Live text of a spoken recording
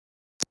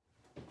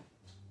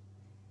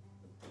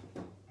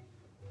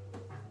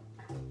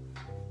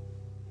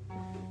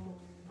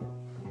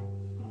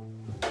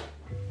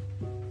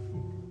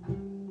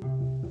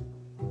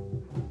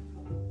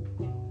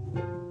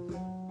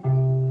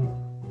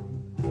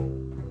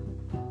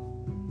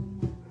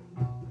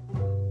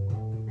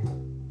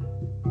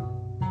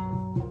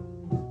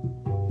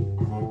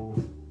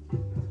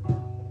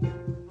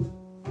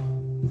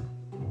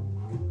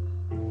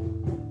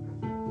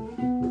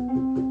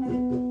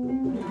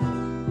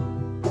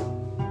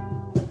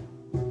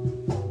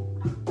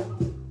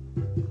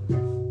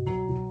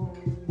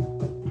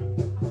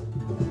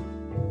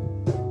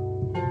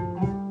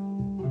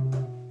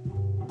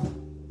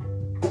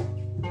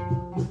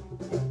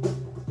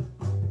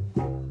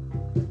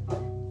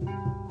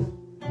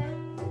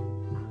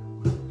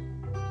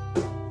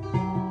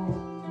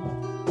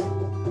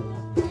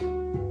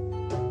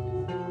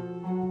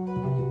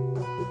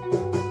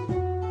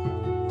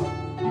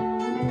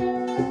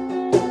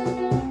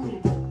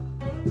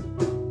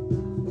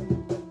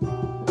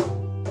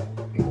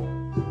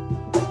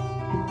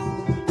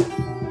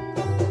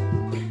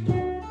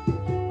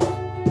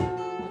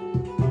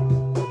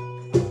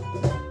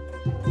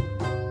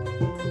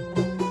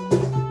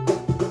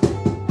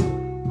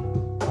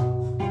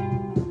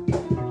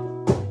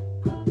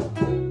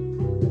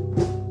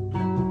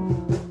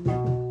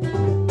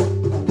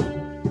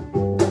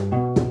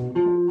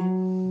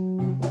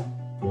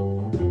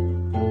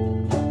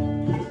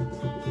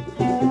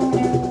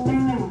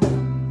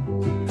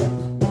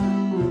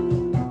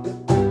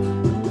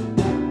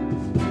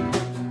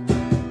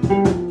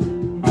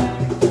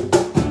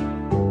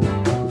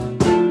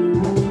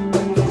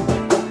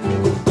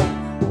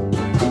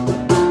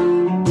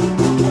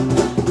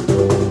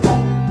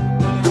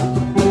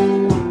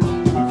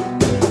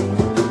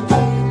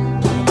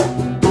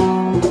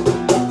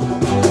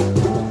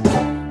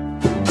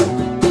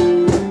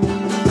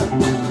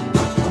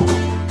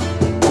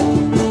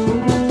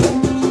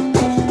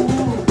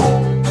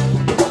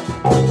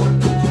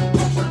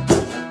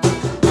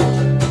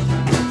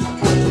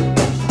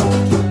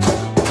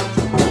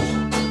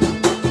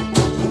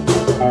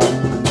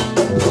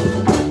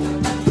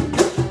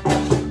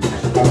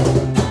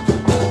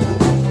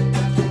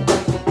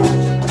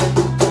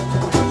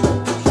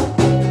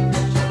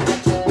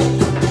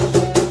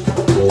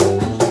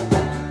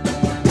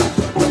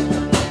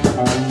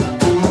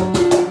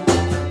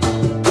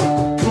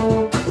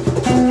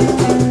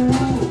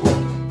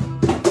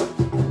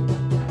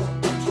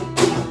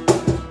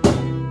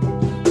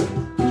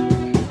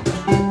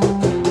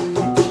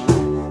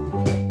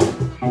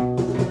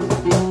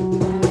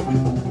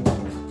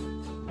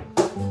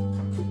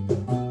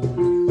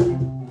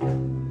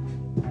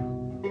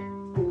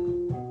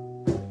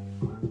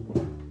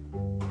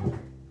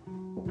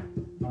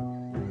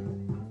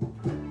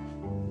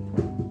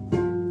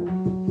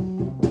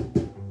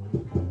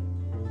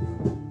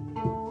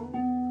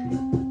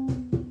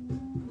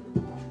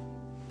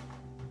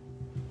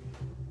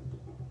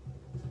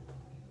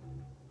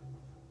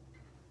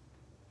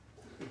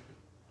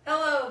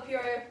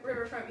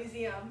Riverfront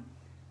Museum.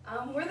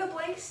 We're the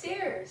Blank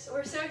Stairs.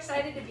 We're so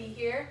excited to be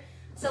here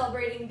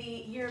celebrating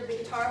the Year of the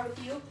Guitar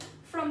with you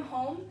from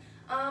home.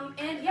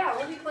 And yeah,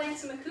 we'll be playing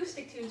some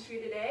acoustic tunes for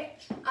you today.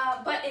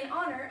 But in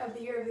honor of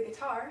the Year of the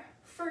Guitar,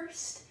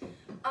 first,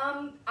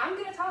 I'm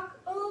going to talk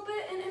a little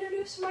bit and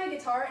introduce my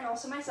guitar and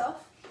also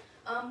myself.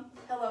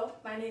 Hello,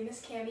 my name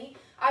is Cami.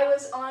 I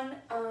was on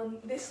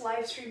this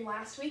live stream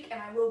last week,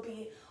 and I will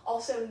be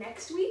also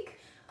next week.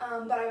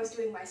 But I was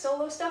doing my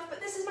solo stuff, but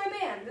this is my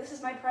band. This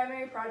is my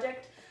primary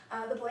project,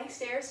 the Blank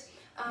Stairs.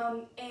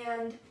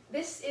 And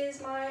this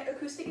is my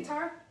acoustic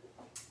guitar.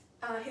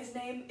 His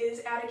name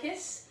is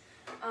Atticus.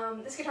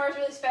 This guitar is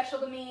really special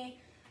to me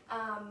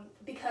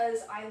because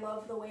I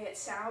love the way it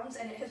sounds,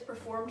 and it has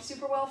performed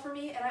super well for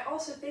me, and I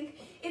also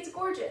think it's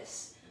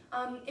gorgeous.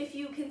 If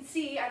you can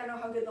see, I don't know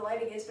how good the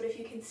lighting is, but if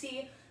you can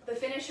see, the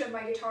finish of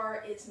my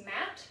guitar is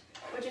matte,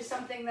 which is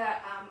something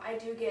that I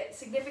do get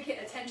significant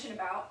attention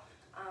about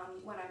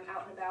when I'm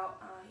out and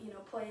about, you know,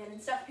 playing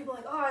and stuff. People are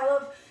like, oh, I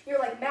love your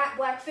like matte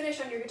black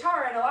finish on your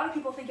guitar, and a lot of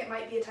people think it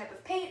might be a type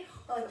of paint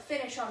or like a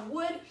finish on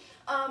wood,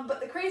 but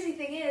the crazy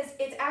thing is,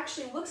 it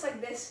actually looks like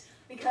this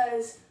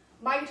because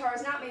my guitar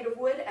is not made of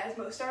wood, as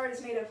most are. It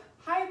is made of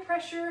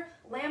high-pressure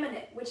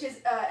laminate, which is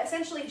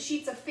essentially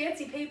sheets of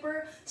fancy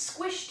paper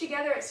squished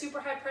together at super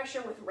high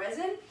pressure with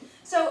resin.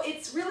 So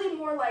it's really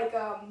more like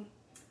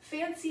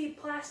fancy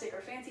plastic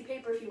or fancy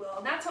paper, if you will,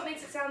 and that's what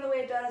makes it sound the way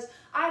it does.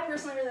 I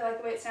personally really like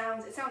the way it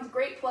sounds. It sounds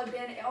great plugged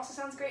in. It also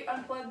sounds great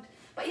unplugged.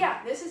 But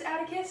yeah, this is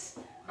Atticus.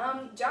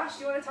 Josh,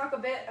 do you want to talk a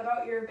bit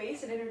about your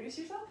bass and introduce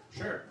yourself?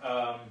 Sure.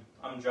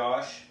 I'm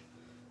Josh.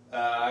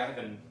 I have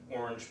an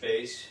orange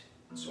bass.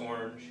 It's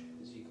orange,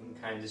 as you can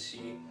kind of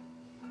see.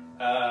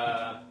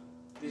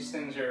 These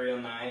things are real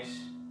nice.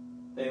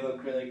 They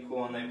look really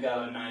cool, and they've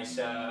got a nice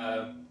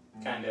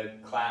kind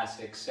of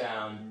classic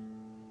sound.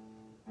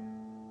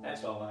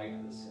 That's all I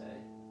gotta say.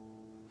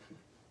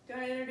 Do you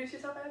want to introduce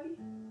yourself, Abby?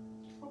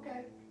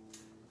 Okay.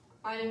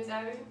 My name's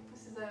Abby.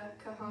 This is a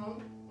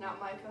cajon, not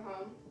my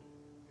cajon.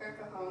 Her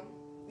cajon.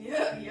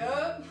 Yup.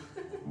 Yeah,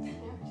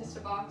 just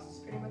a box. That's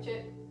pretty much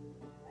it.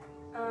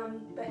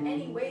 But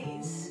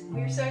anyways,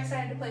 we're so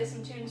excited to play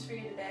some tunes for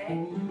you today.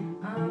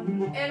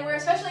 And we're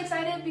especially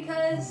excited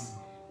because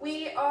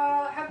we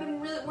have been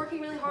working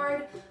really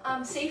hard,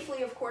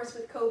 safely of course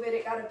with COVID.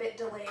 It got a bit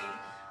delayed,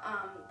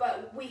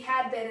 but we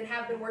had been and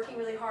have been working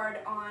really hard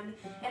on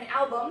an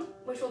album,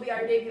 which will be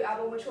our debut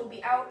album, which will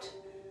be out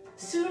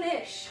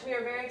soon-ish. We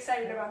are very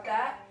excited about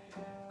that.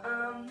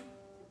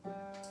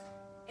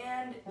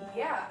 And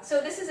yeah,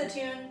 so this is a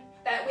tune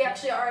that we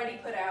actually already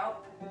put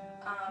out,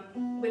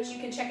 which you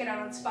can check it out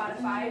on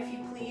Spotify if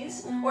you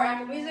please, or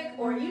Apple Music,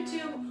 or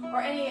YouTube,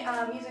 or any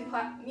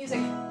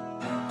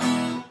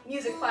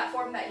music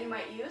platform that you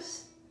might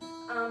use.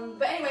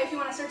 But anyway, if you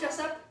want to search us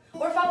up,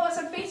 or follow us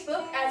on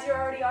Facebook, as you're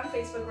already on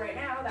Facebook right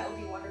now, that would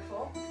be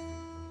wonderful.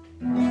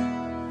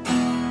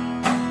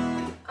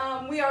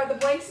 We are the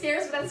Blank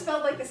Stairs, but that's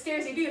spelled like the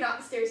stairs you do, not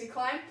the stairs you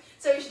climb.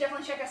 So you should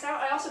definitely check us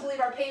out. I also believe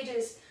our page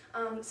is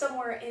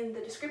somewhere in the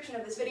description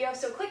of this video,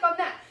 so click on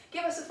that.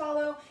 Give us a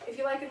follow if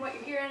you're liking what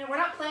you're hearing. We're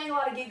not playing a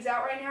lot of gigs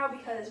out right now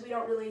because we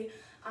don't really,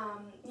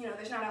 you know,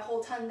 there's not a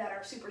whole ton that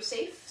are super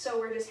safe, so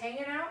we're just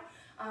hanging out.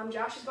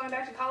 Josh is going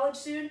back to college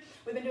soon.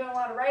 We've been doing a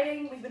lot of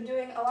writing. We've been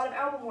doing a lot of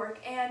album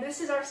work, and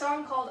this is our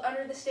song called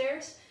Under the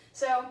Stairs.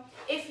 So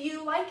if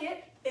you like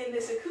it in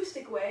this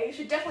acoustic way, you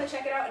should definitely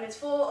check it out in its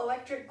full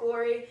electric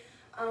glory,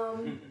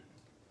 100%.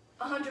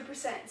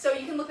 So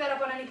you can look that up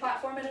on any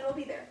platform and it'll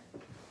be there.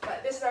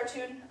 But this is our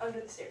tune,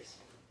 Under the Stairs.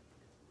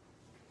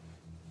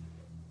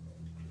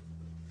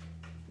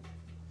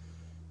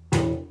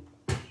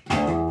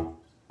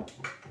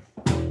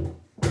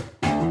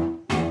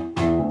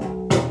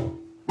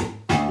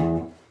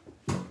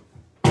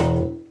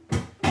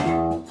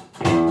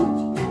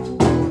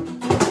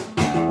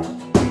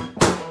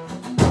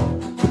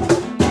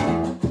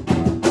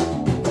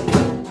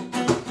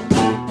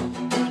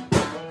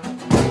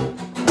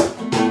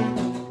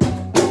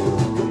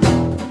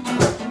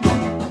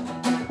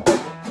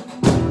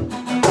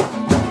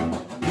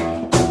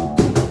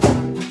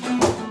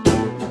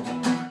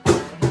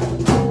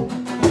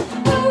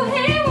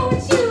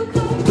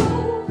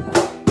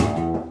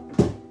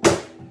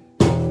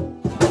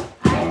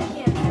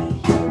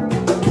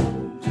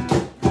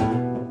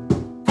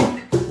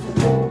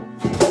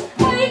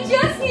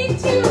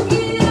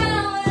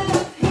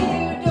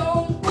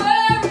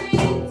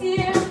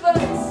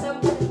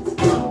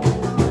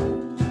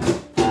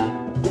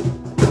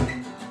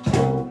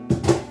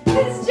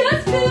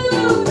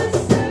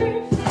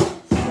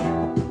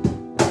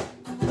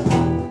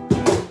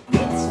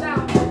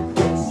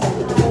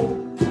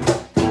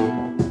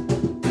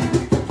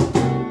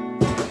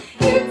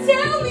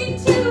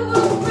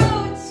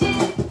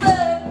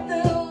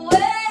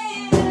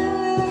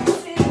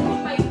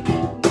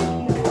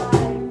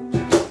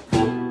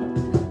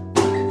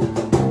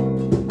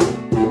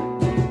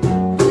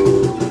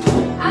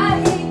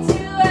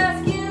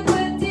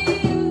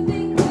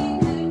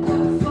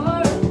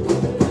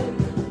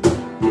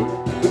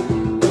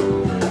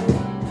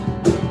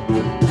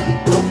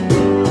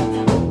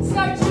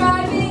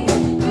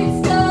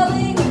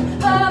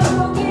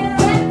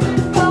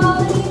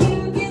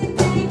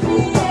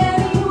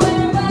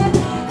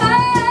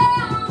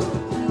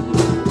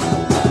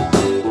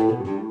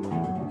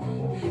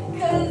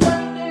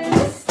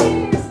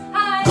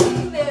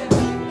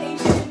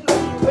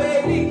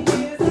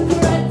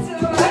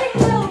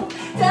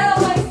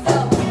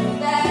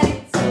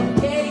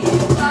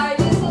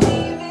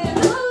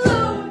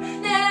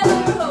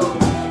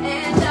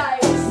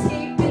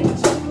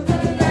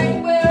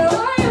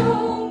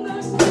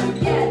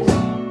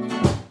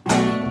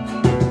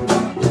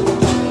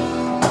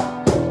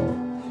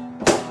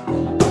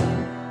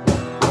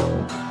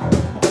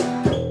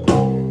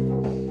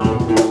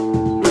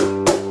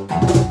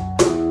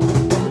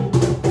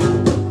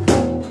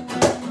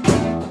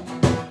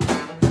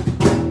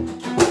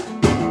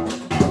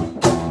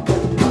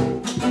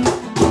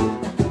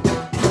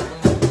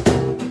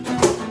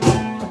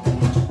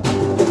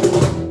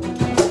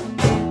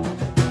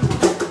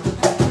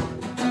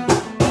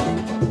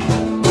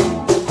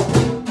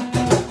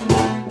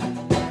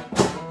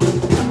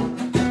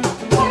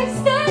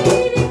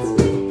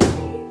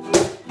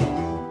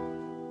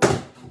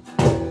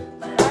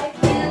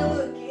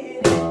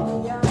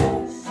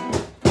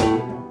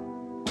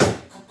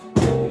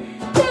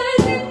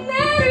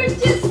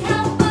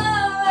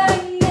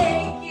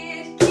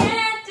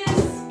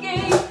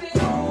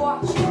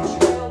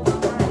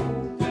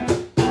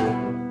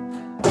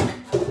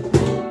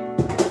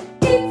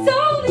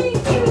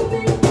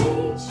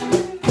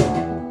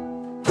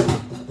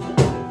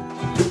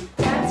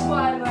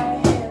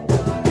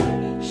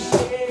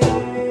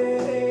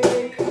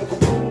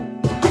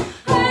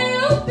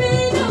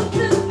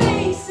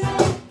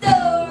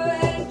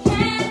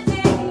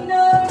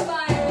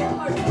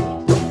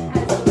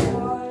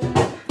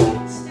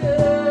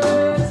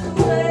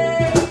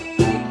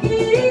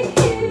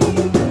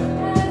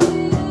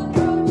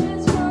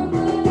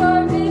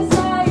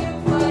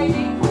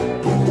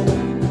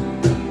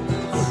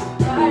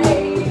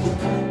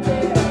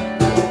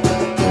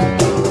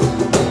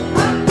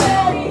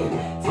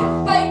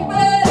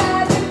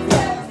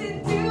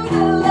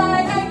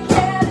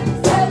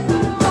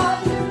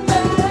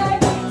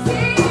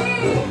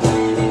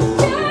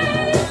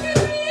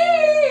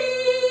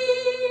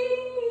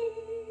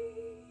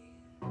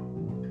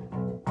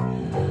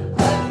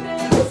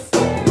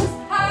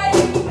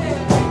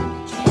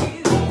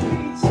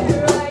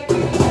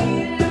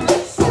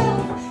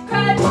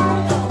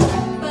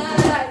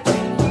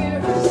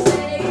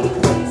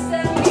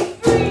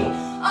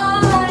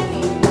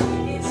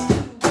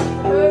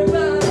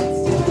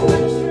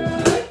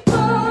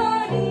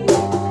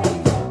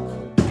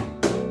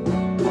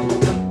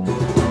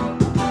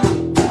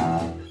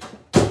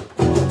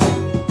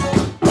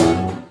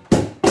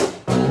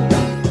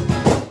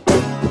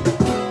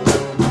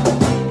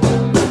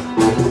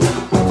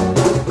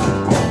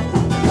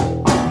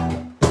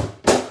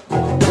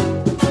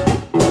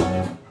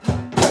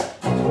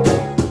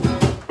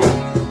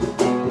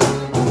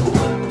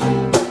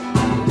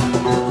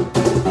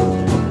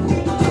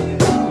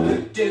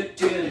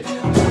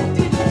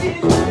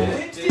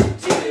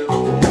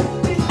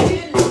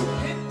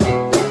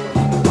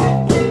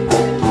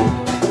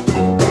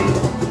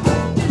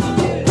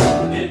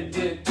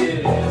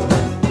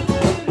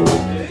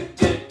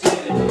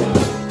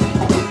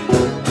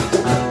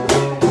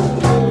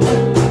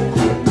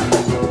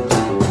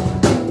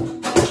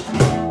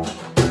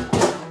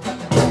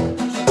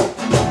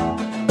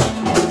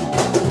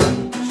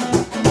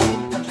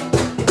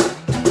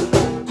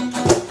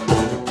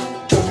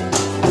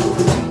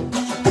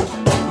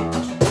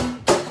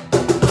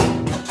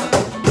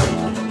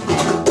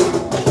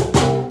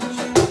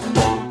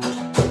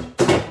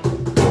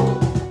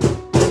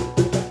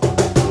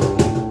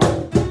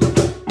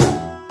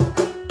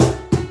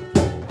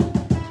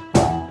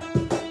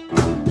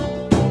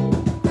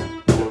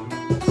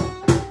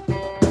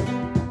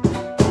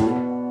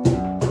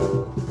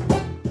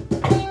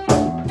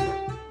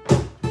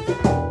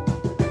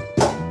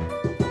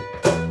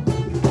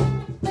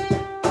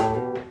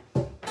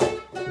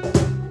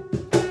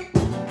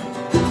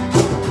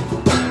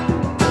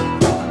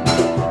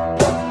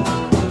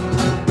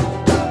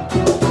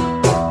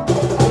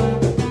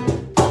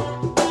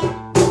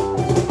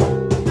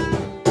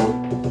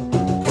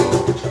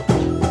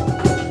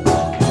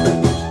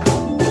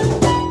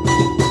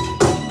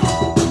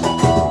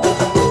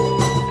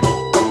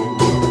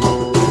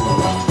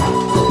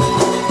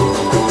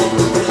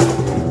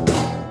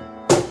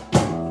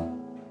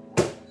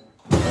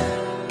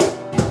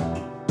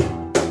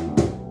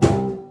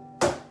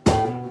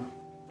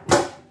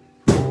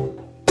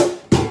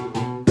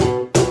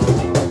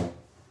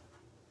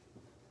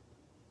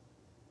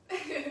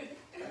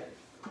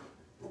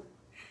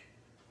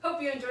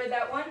 hope you enjoyed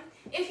that one.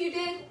 If you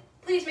did,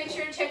 please make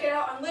sure to check it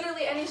out on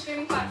literally any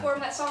streaming platform.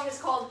 That song is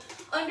called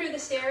Under the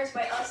Stairs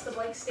by Us, the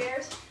Blank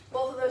Stairs.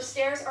 Both of those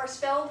stairs are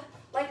spelled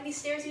like the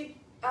stairs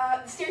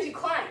you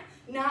climb,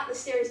 not the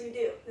stairs you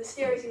do, the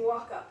stairs you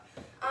walk up.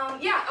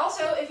 Yeah,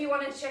 also, if you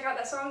wanted to check out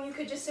that song, you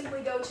could just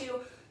simply go to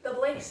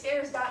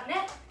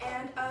theblankstairs.net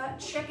and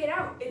check it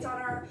out. It's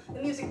on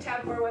the music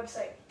tab of our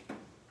website.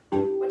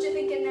 What you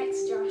thinking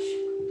next, Josh?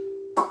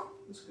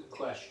 That's a good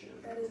question.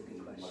 That is a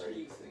good question. What are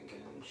you thinking?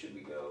 Should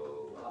we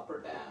go up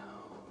or down?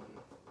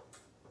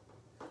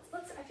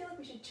 I feel like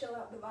we should chill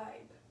out the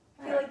vibe.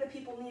 I feel like the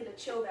people need a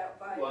chilled out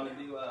vibe. Want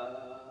to do,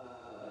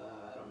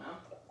 I don't know.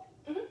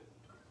 Mm-hmm.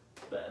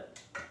 But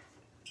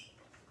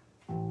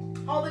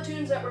all the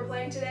tunes that we're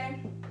playing today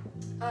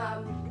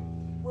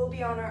will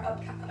be on our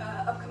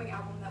upcoming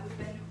album that we've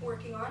been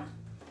working on.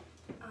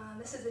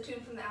 This is a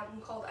tune from the album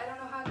called I Don't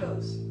Know How It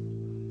Goes.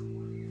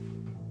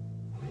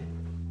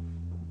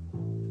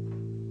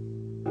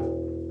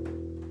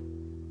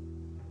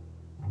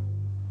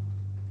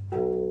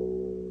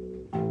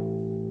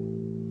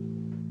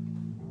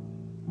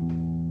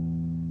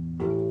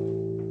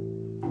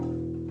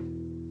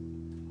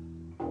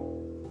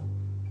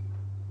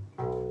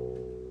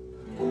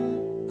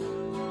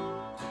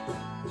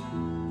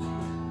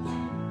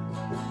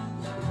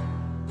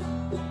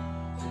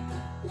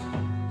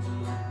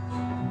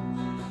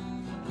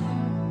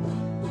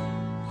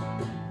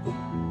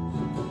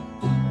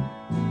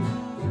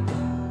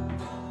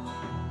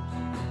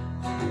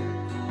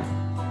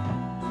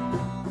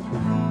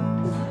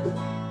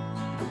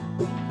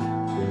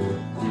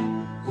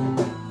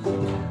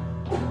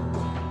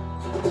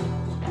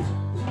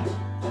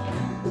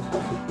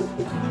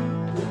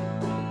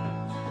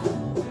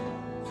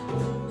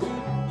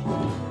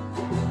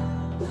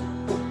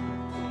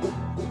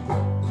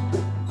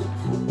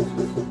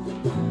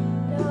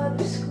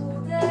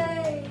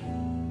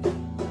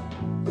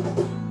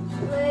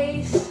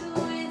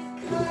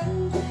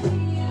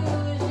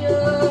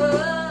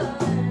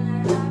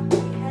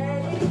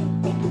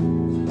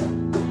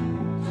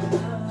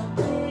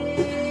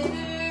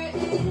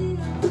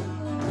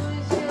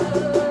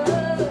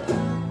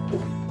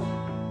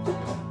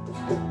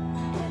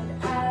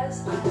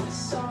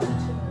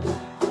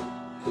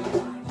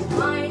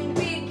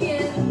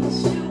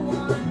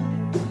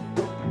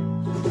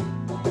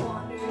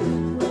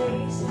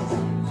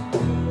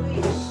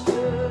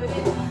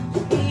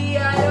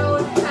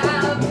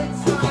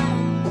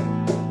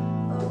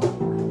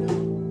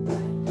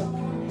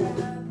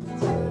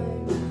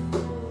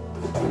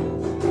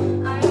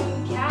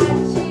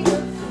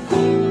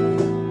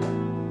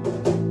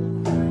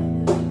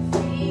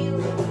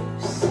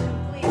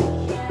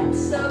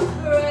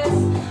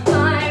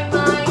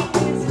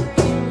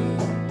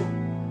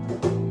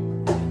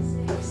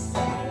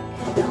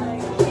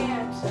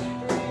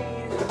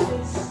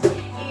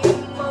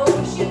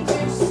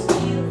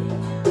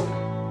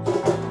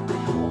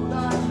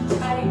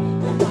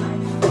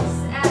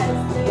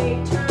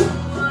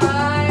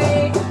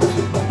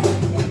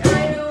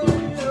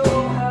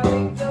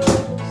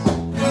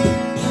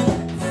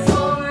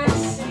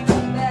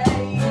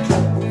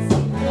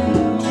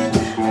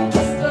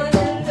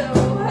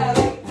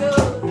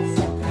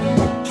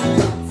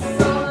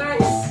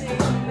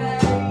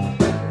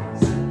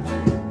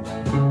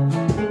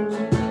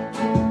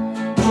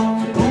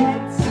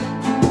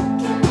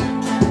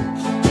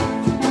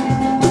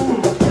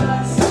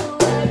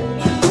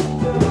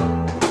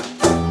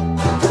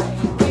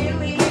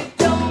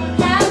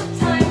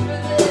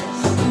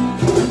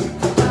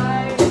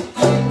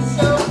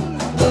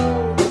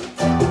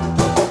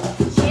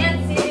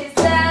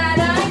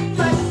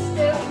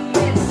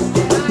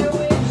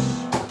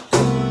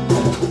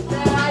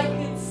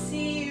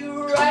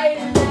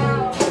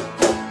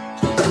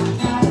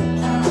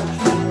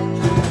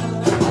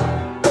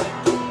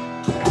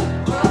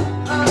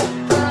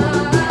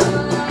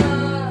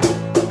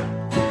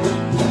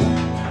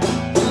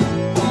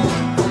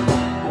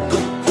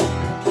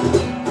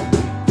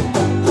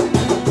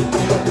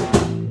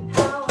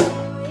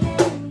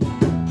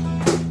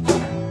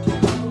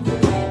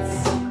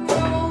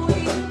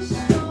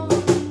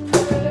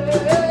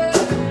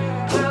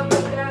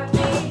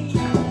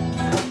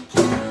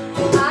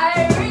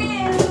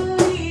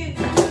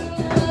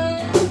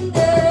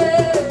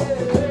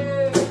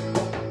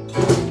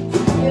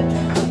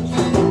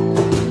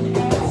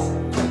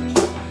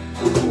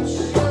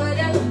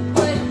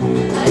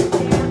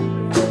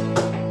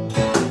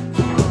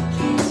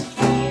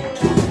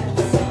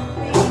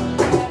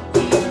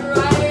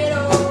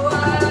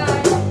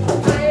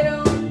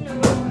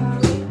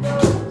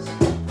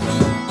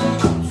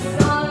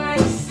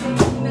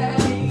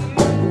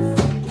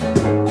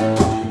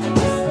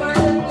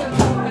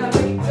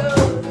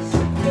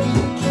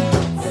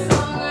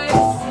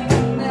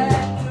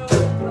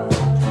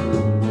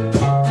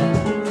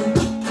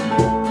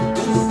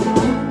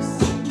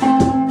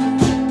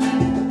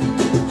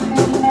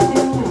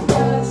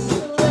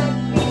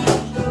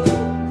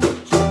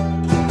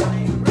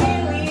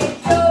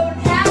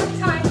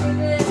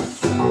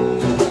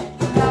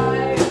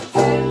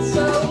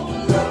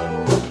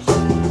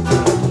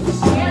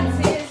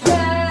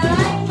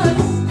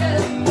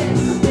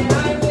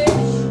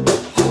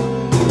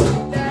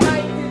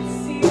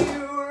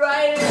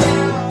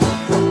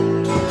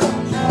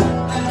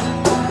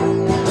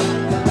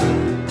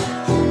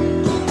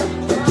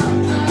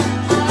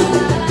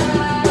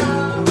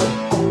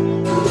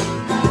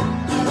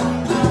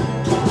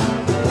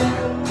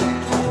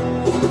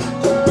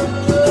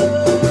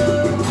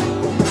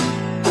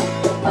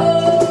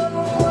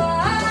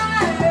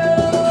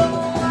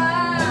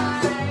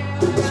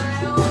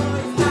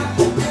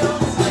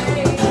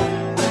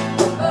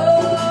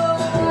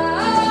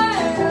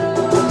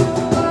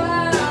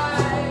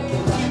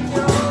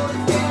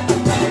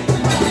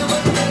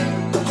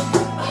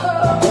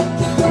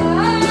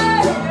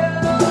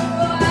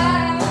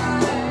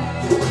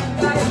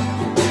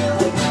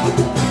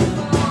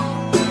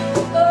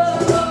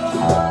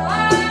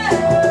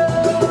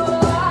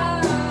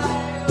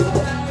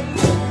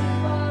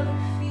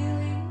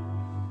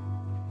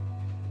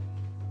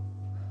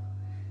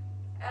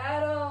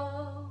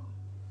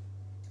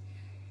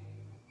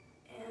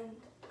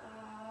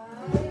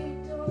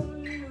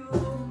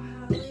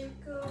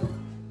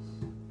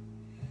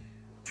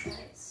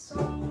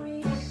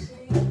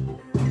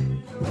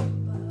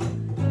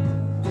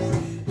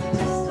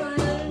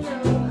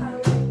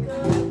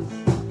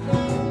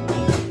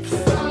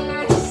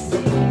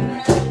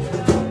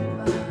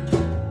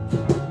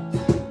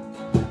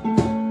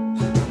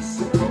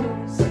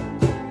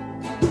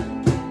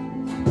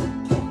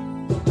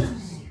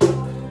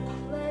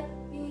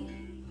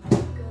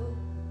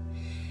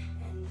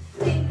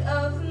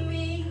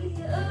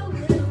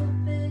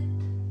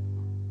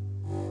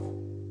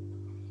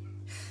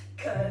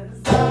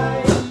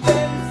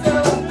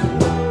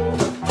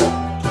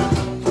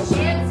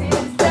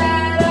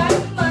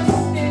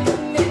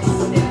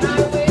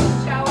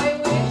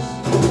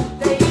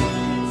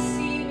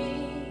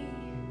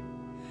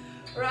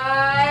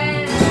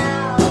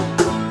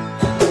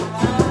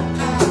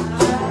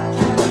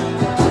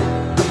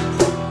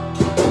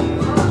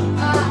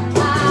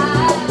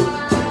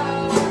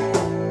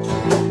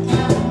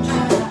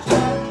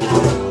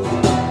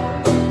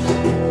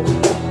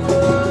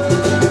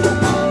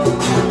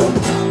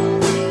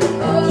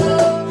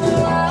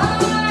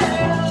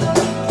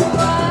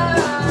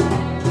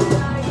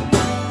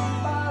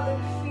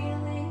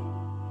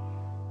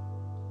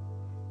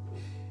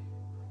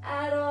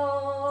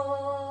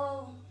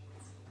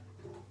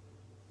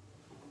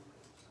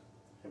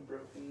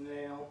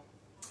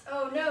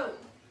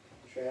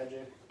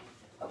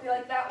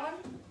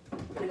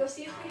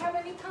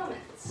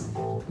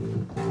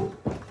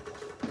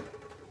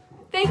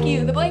 Thank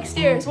you, the blank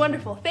stare is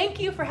wonderful. Thank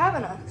you for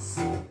having us.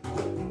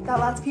 Got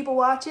lots of people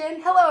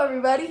watching. Hello,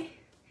 everybody.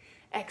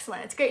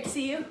 Excellent, it's great to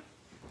see you.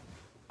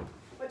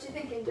 What you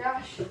thinking,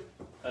 Josh?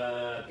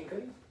 Pink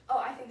hoodie? Oh,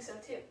 I think so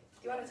too.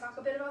 Do you want to talk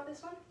a bit about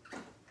this one?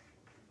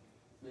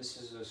 This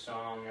is a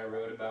song I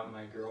wrote about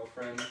my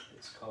girlfriend.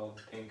 It's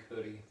called Pink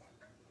Hoodie.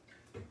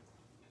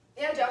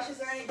 Yeah, Josh, is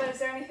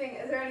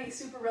there any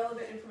super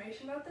relevant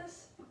information about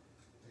this?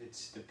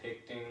 It's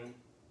depicting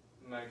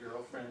my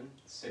girlfriend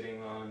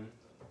sitting on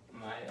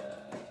my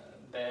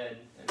bed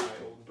in my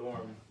old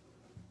dorm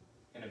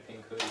in a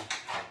pink hoodie.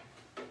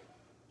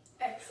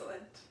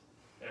 Excellent.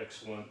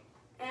 Excellent.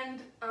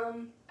 And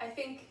I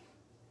think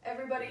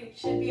everybody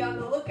should be on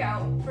the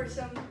lookout for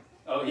some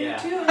new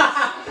tunes.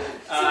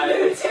 Some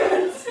new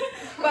tunes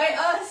by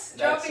us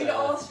dropping to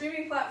all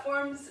streaming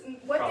platforms.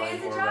 What day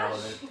is it, Josh?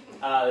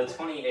 Relevant. The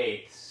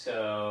 28th,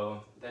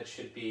 so that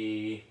should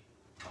be...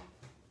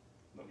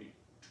 Let me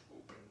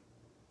open.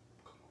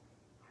 Come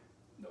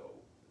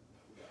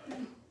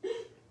on. No.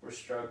 We're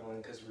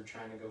struggling because we're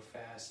trying to go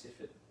fast.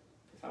 If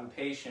I'm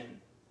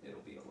patient,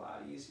 it'll be a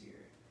lot easier.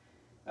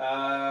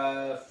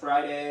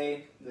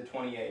 Friday the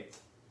 28th,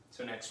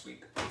 so next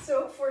week.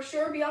 So for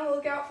sure, be on the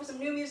lookout for some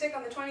new music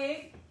on the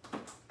 28th.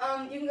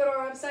 You can go to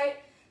our website.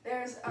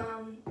 There's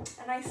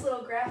a nice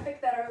little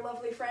graphic that our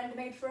lovely friend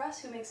made for us,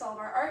 who makes all of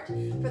our art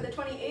for the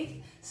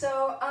 28th.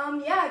 So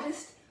yeah,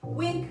 just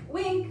wink,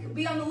 wink.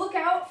 Be on the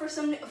lookout for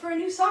a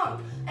new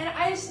song. And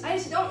I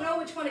just don't know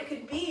which one it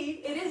could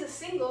be. It is a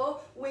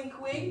single, wink,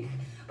 wink.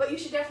 But you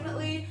should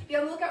definitely be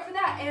on the lookout for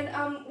that.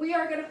 And we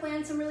are going to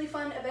plan some really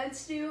fun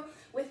events to do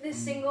with this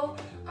single.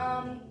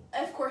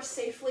 Of course,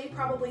 safely.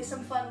 Probably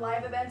some fun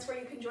live events where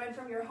you can join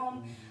from your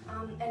home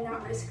and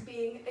not risk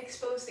being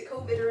exposed to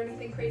COVID or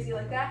anything crazy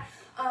like that.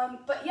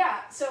 But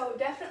yeah, so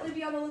definitely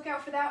be on the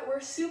lookout for that. We're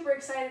super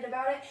excited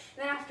about it.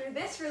 And then after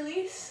this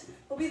release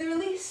will be the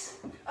release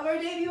of our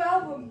debut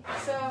album.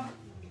 So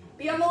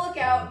be on the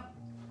lookout.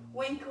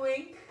 Wink,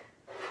 wink.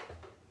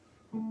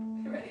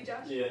 You ready,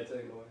 Josh? Yeah, take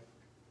it away.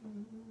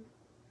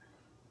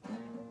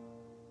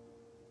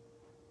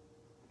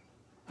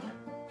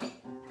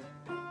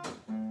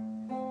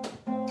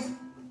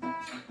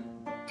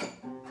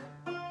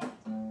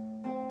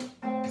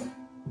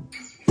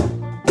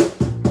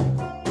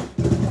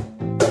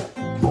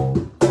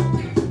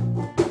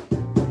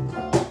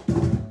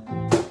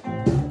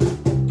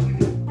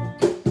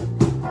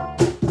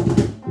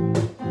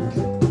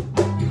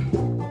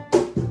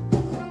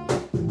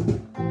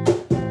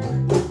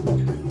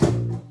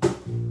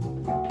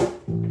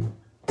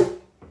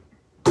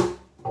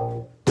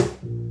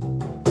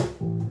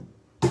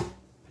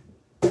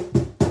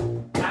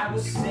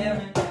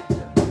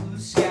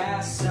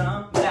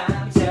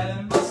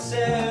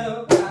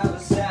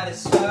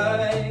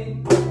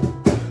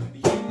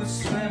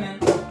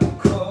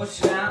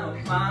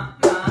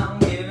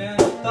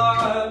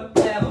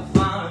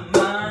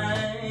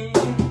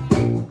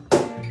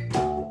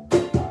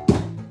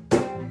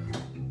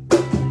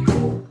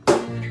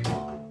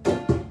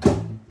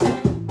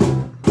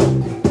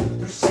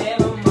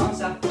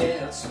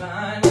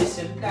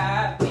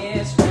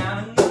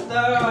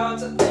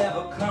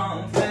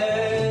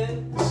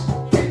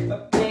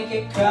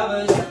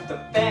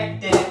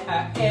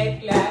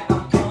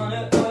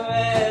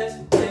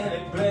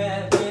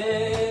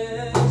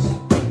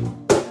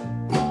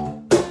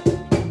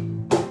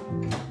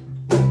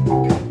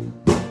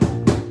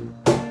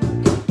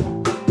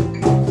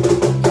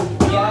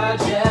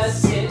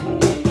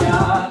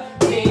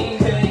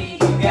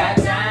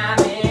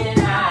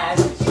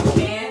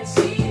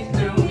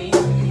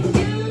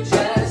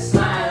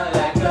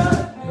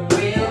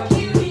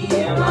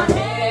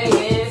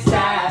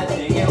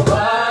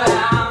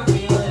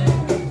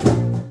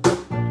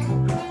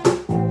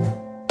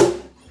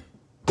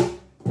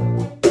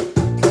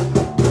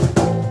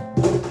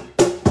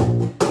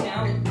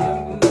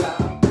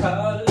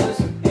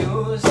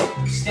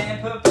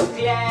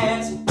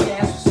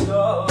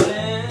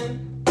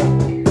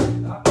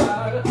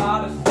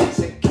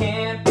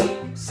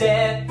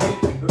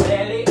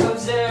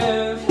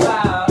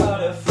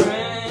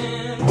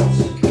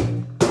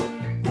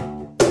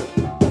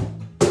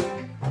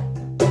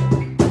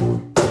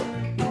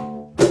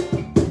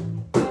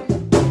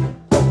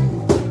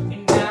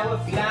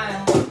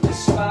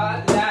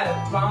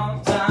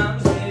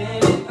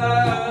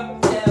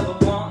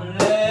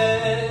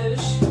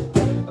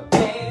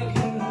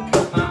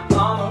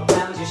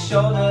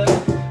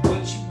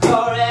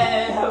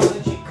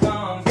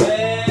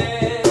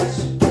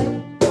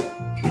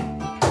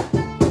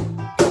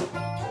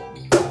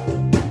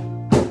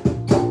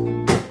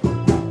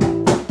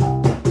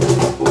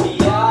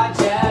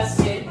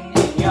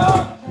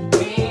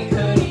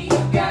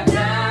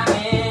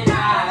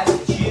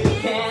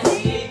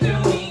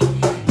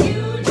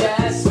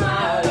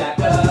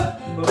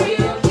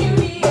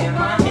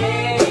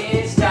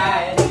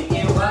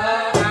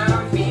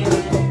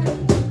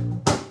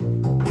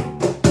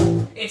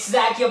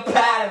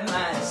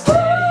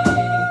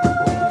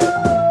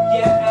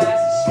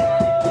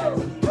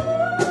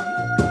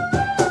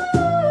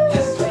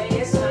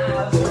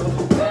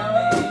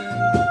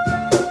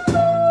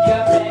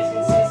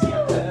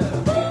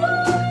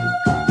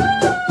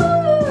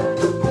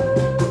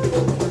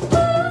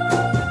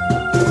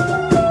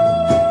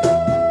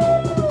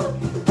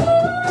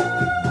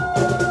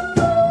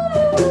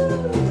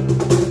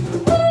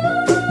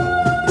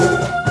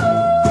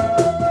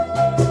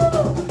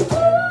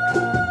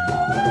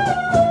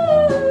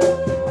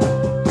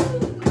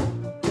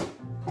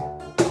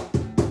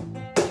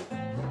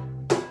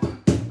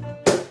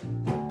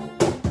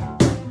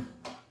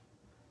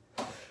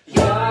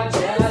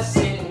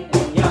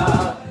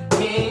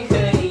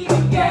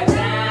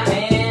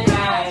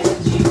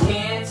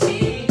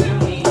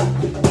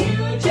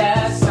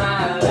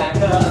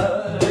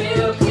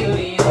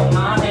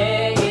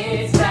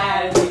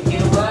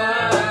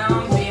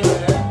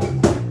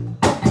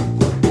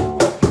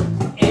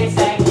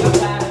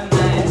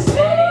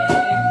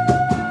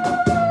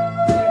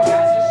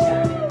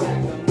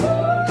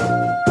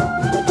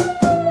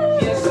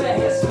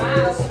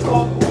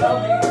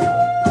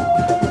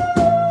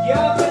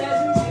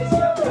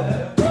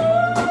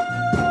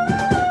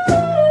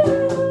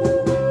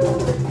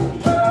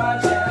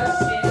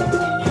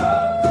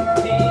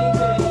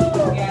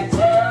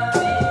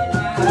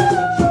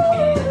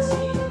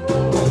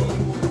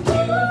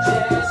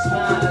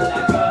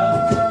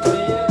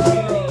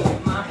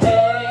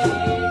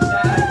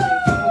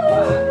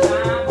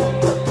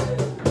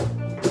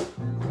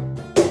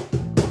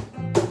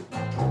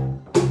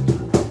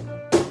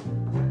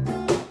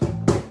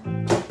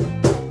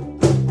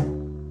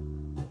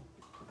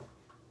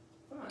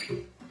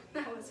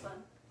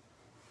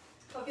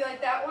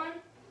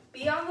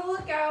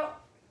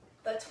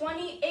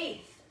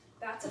 28th.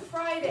 That's a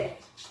Friday.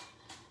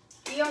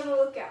 Be on the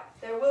lookout.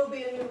 There will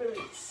be a new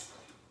release.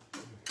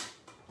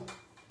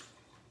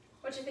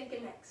 What you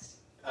thinking next?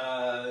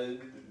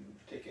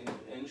 Take an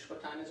inch.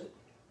 What time is it?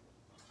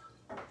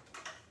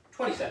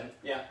 27.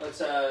 Yeah,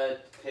 let's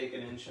take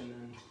an inch and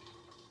then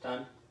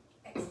done.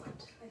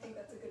 Excellent. I think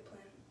that's a good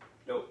plan.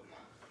 Nope.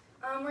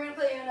 We're going to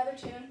play you another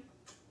tune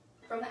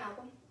from the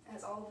album,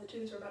 as all of the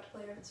tunes we're about to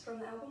play are from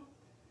the album.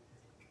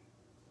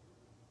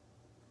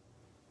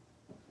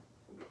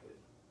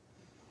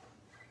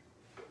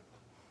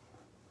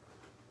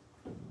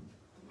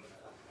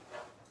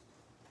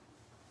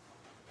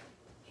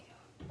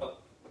 Oh.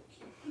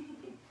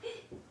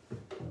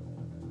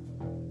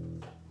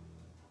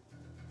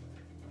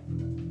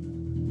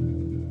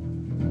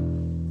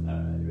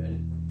 Alright, ready?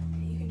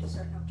 Okay, you can just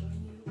start now, join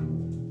you.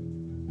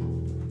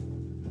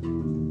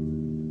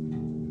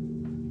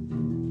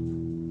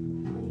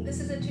 This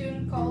is a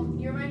tune called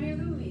You Remind Me of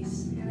the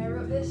Movies, and I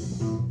wrote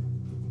this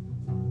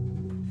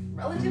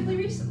relatively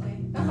recently.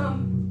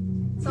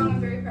 Song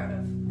I'm very proud of.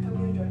 I hope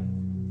you enjoy.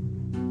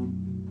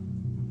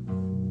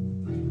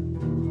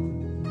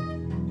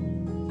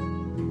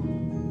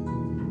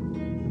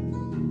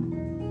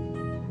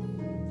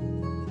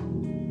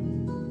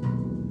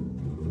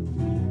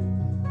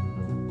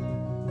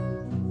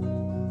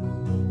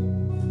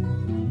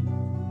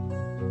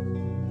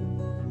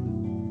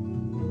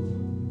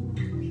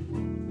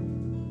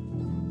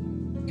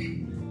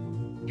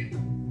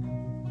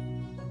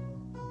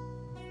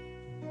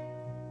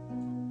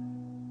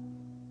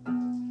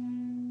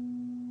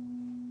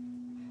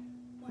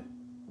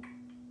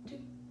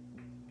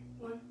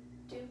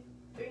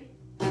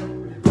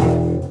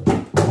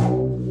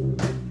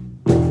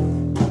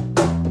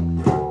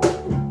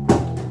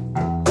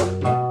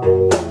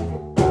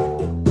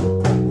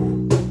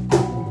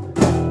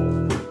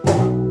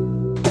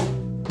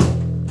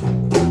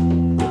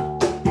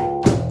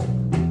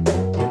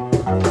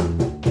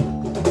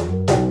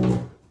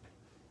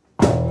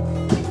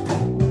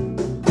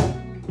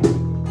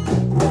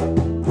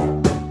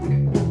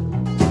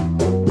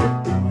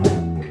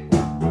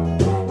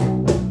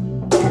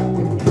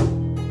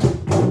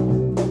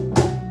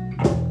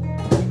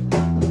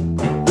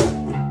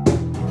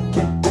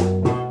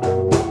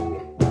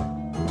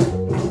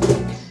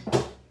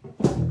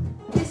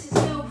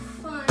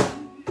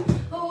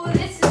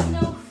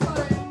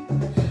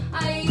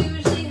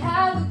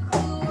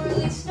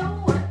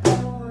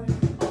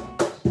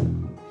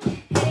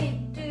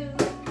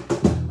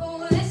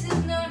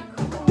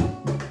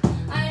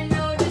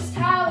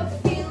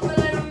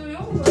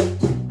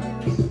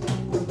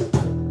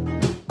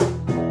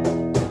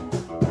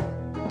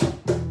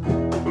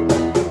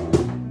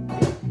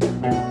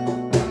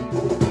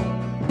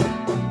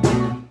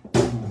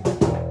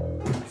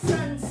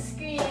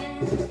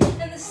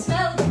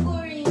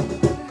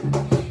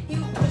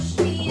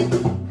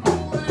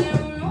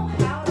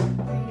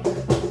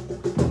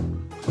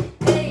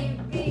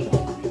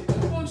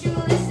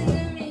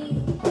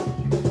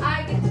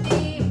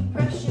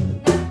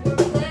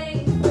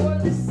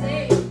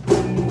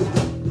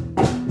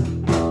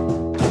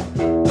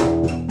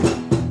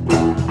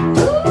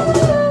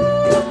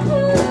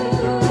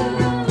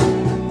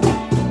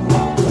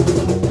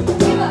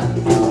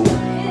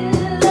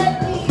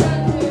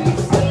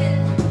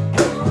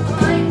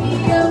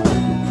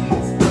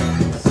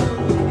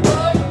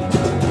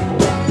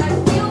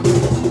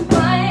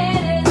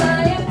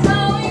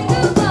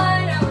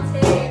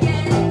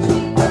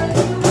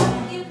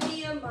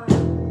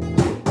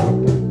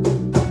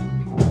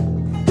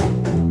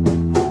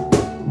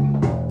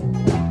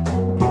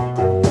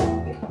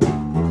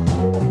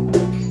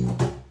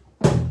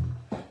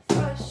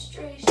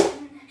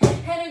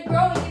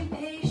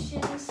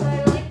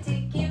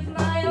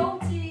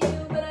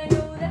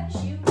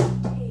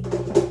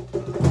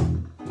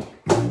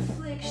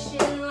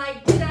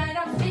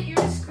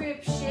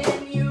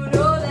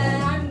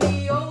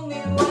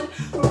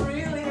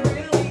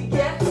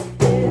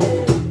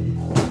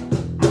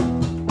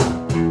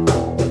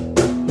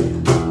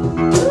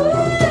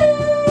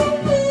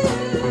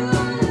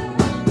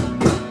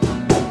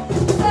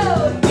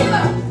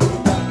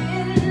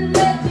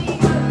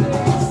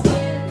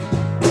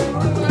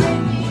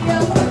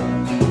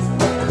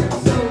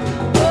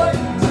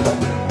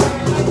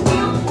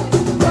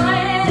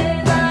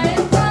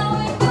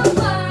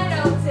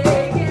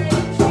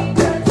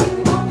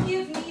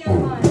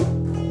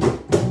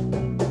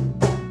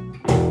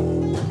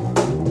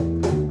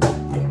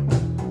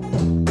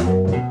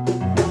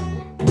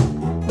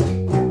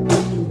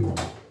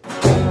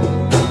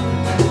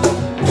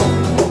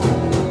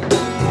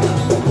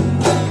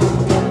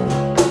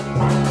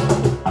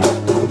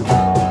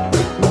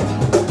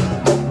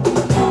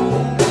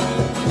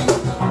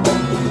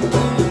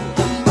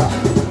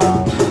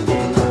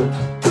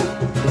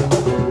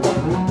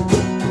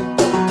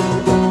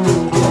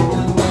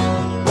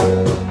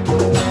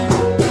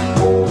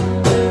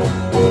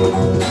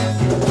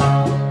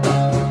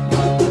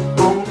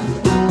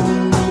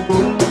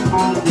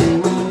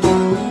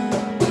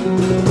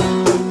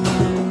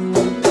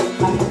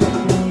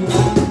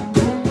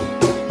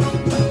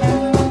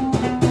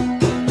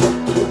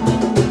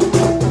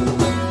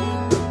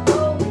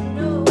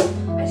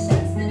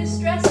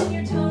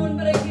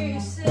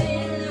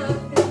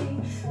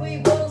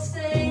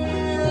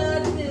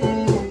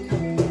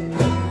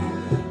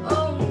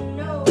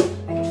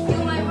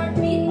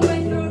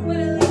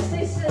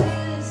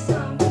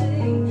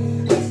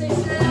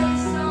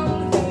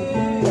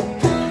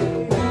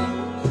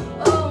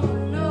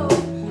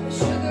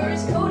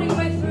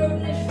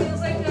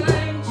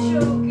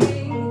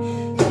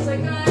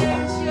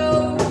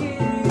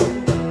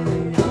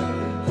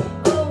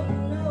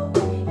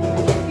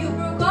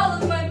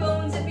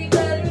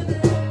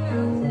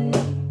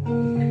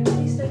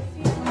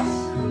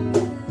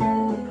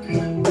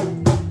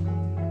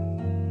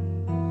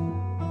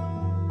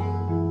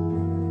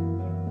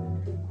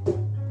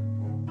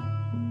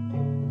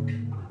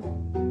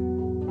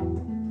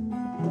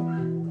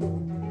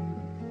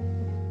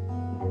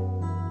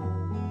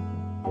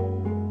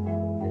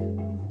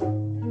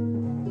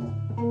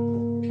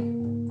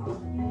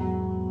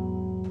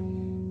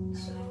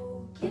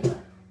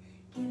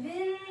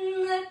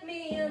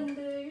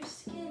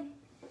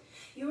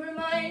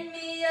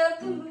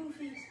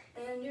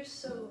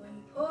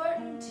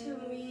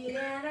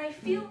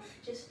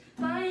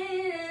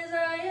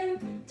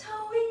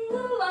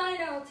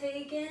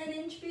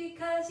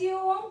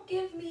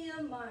 give me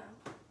a mile.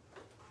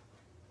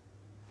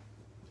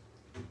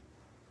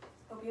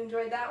 Hope you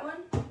enjoyed that one.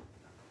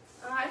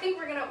 I think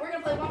we're gonna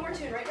play one more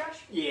tune, right, Josh?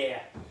 Yeah.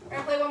 We're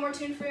gonna play one more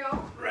tune for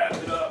y'all. Wrap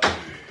it up.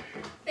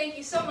 Thank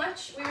you so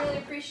much. We really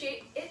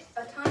appreciate it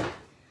a ton.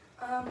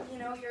 You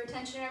know, your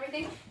attention and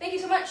everything. Thank you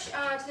so much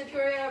to the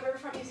Peoria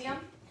Riverfront Museum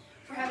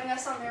for having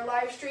us on their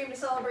live stream to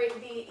celebrate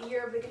the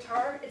Year of the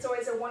Guitar. It's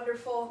always a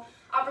wonderful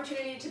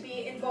opportunity to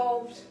be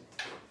involved,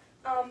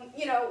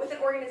 you know, with an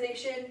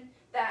organization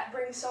that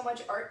brings so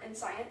much art and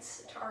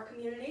science to our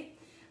community.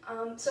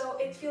 So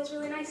it feels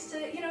really nice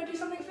to, you know, do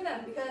something for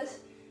them because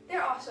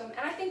they're awesome.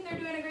 And I think they're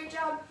doing a great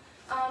job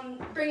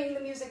bringing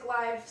the music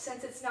live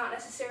since it's not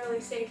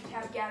necessarily safe to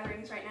have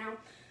gatherings right now.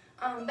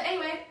 But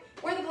anyway,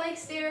 we're the Blank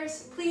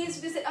Stairs. Please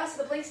visit us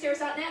at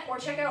theblankstairs.net or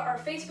check out our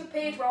Facebook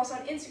page. We're also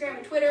on Instagram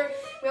and Twitter.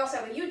 We also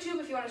have a YouTube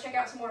if you want to check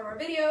out some more of our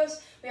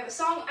videos. We have a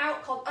song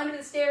out called Under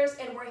the Stairs,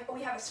 and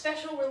we have a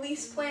special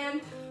release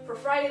planned for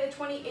Friday the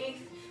 28th.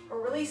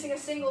 We're releasing a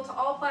single to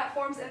all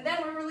platforms, and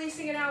then we're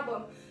releasing an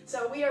album.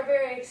 So we are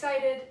very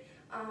excited,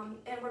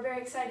 and we're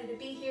very excited to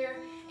be here.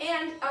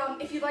 And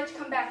if you'd like to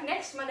come back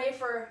next Monday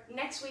for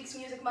next week's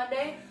Music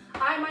Monday,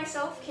 I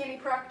myself, Cami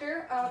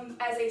Proctor,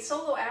 as a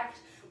solo act,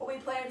 will be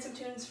playing some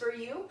tunes for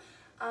you,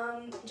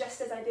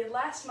 just as I did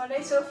last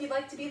Monday. So if you'd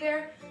like to be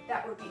there,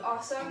 that would be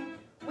awesome.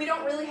 We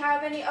don't really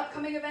have any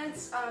upcoming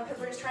events because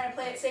we're just trying to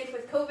play it safe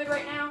with COVID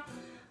right now.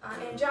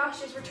 And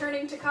Josh is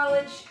returning to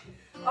college,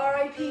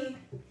 RIP.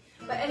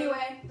 But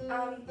anyway,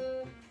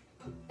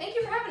 thank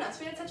you for having us.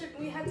 We had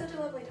such a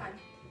lovely time.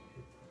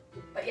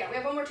 But yeah, we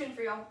have one more tune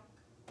for y'all.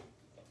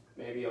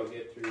 Maybe I'll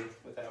get through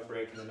without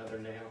breaking another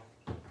nail.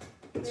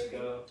 Let's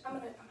go. I'm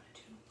gonna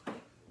tune.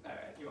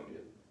 Alright, you want me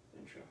to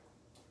intro?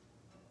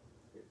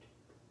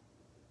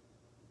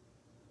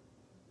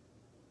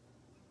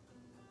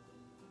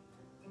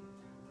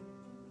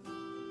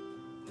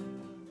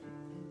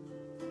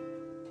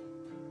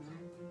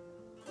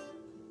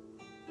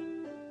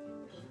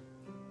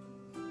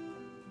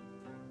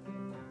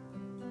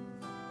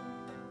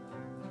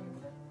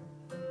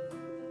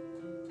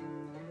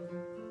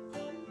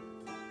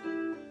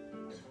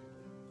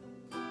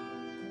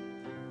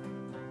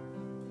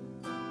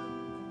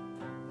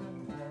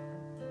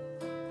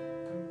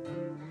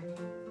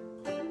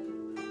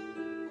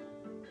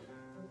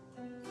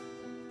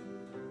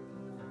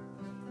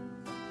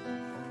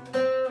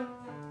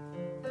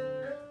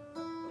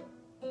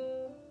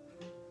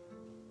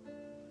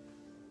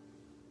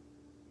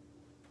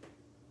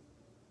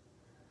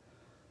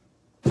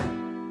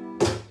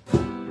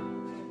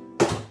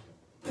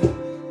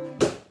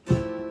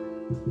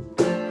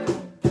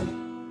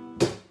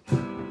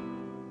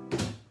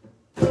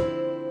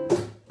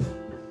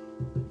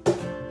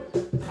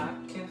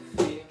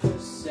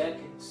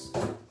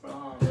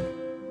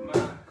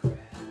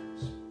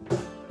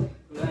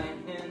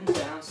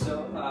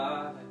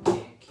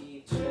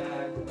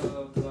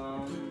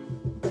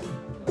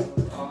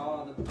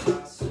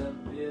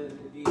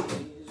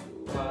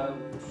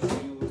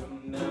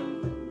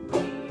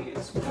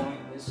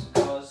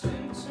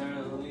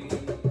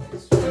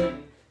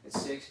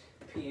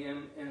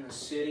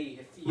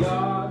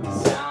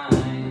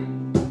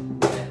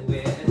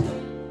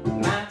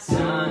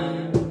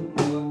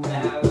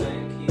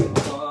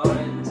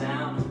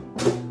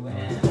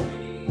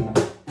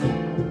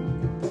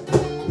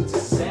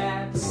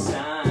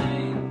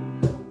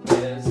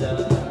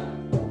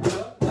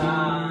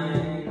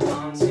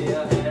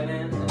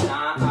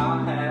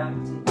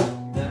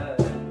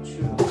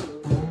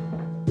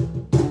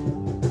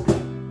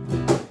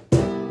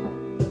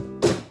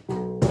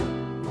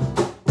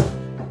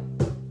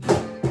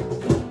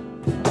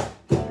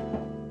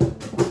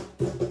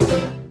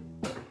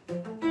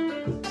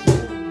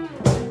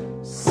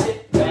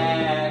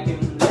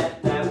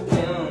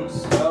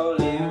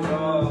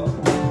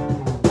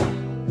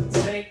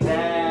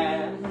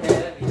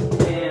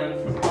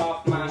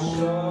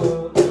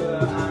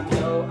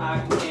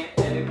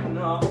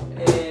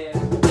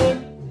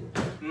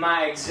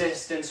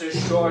 Existence or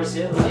shores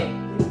it lay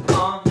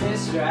on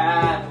this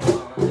ride,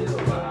 on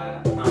the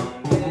ride,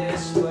 on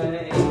this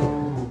way.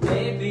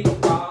 Maybe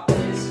all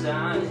is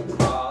done,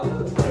 all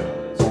the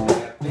birds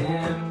have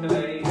been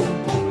paid.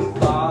 From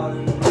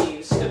fallen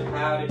leaves to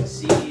powdered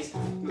seas,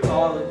 through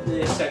all of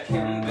this I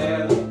can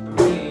barely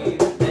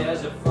breathe.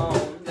 There's a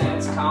phone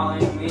that's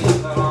calling me,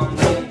 but on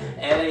me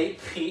at 8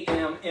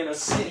 p.m. in a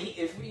city.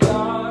 If we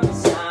are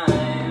the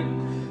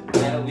time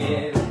that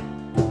we're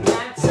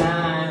that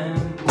time,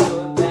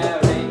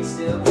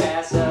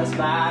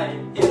 by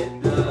and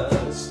hit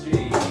the street.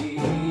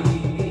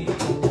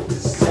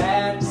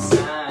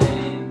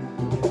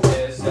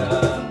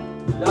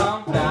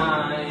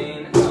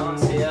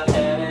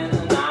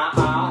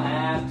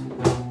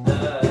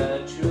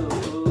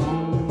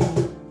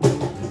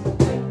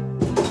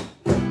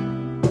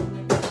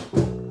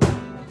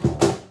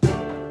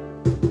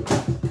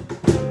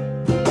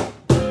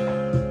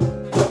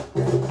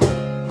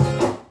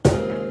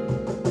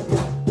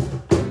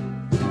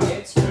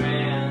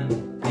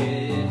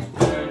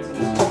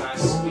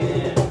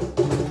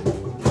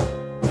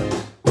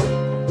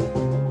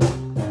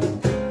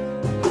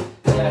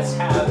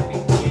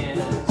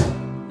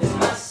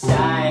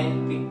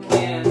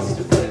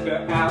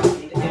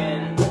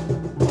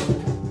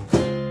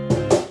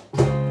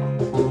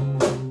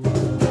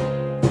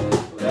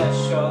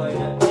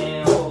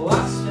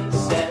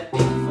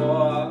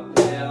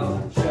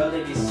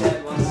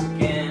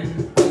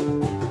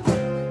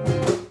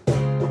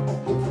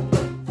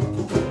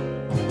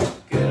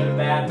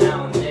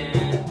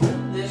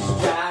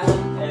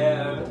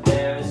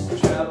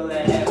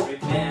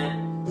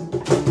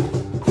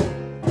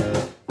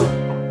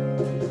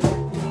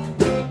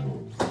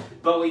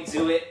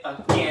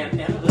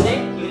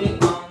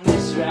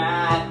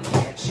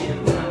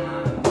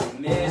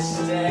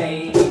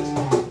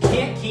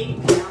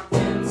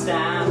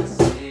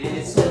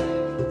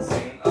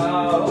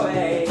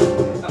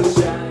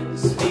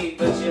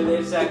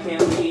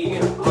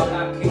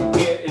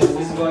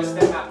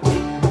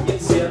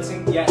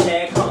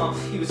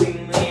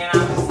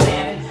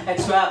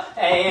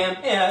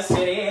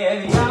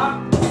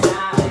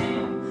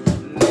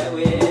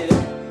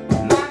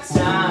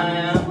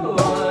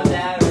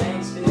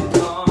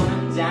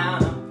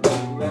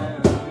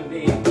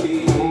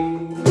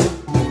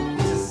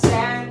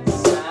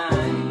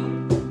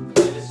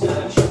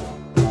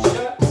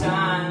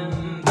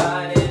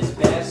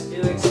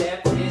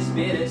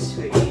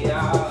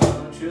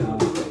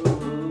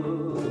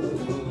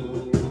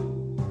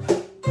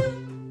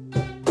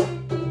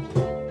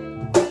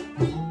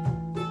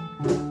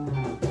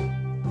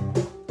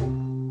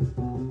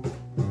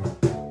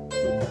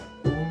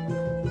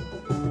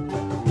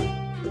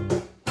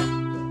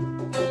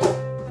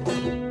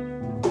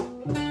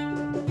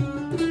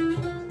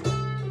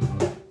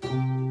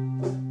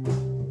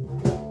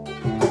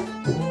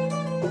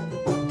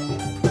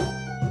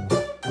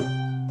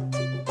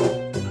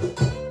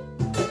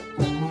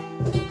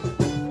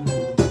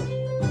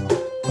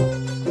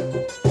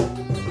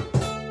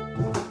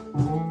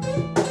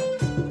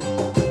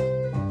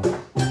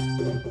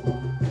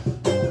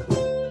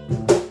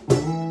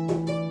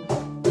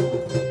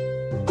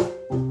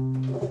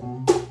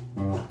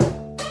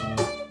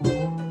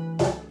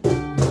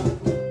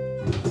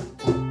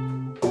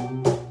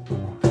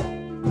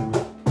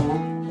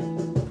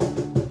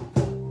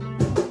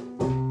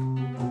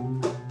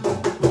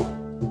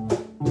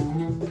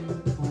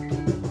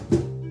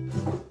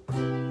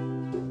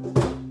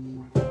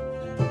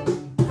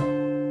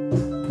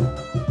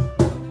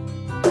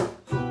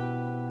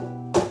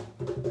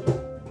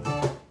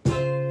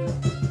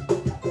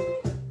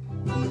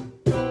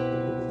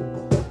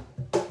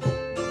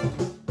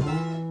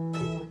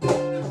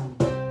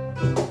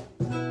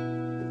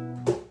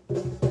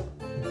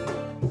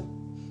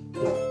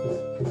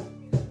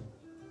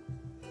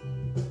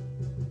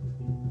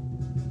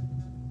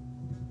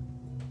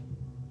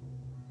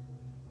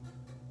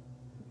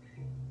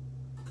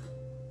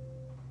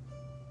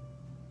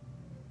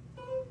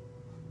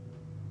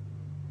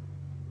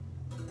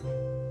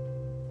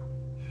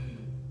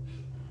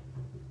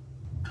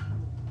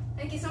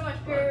 Thank you so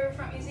much, Peoria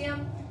Front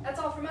Museum. That's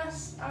all from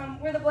us.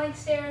 We're the Blank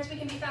Stares. We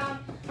can be found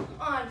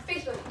on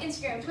Facebook,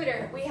 Instagram,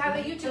 Twitter. We have a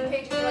YouTube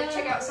page if you'd like to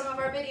check out some of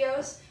our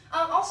videos.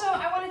 Also,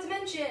 I wanted to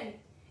mention,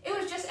 it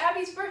was just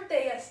Abby's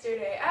birthday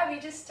yesterday. Abby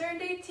just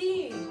turned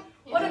 18.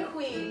 What a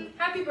queen.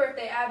 Happy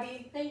birthday,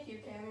 Abby. Thank you,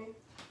 Cami.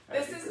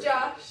 This is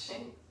Josh.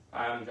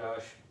 I'm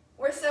Josh.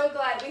 We're so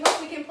glad. We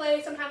hope we can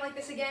play sometime like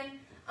this again.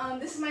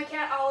 This is my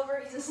cat,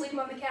 Oliver. He's asleep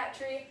on the cat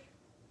tree.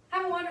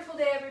 Have a wonderful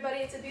day, everybody.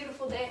 It's a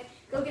beautiful day.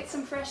 Go get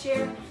some fresh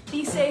air.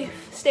 Be safe.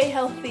 Stay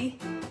healthy.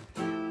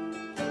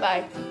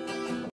 Bye.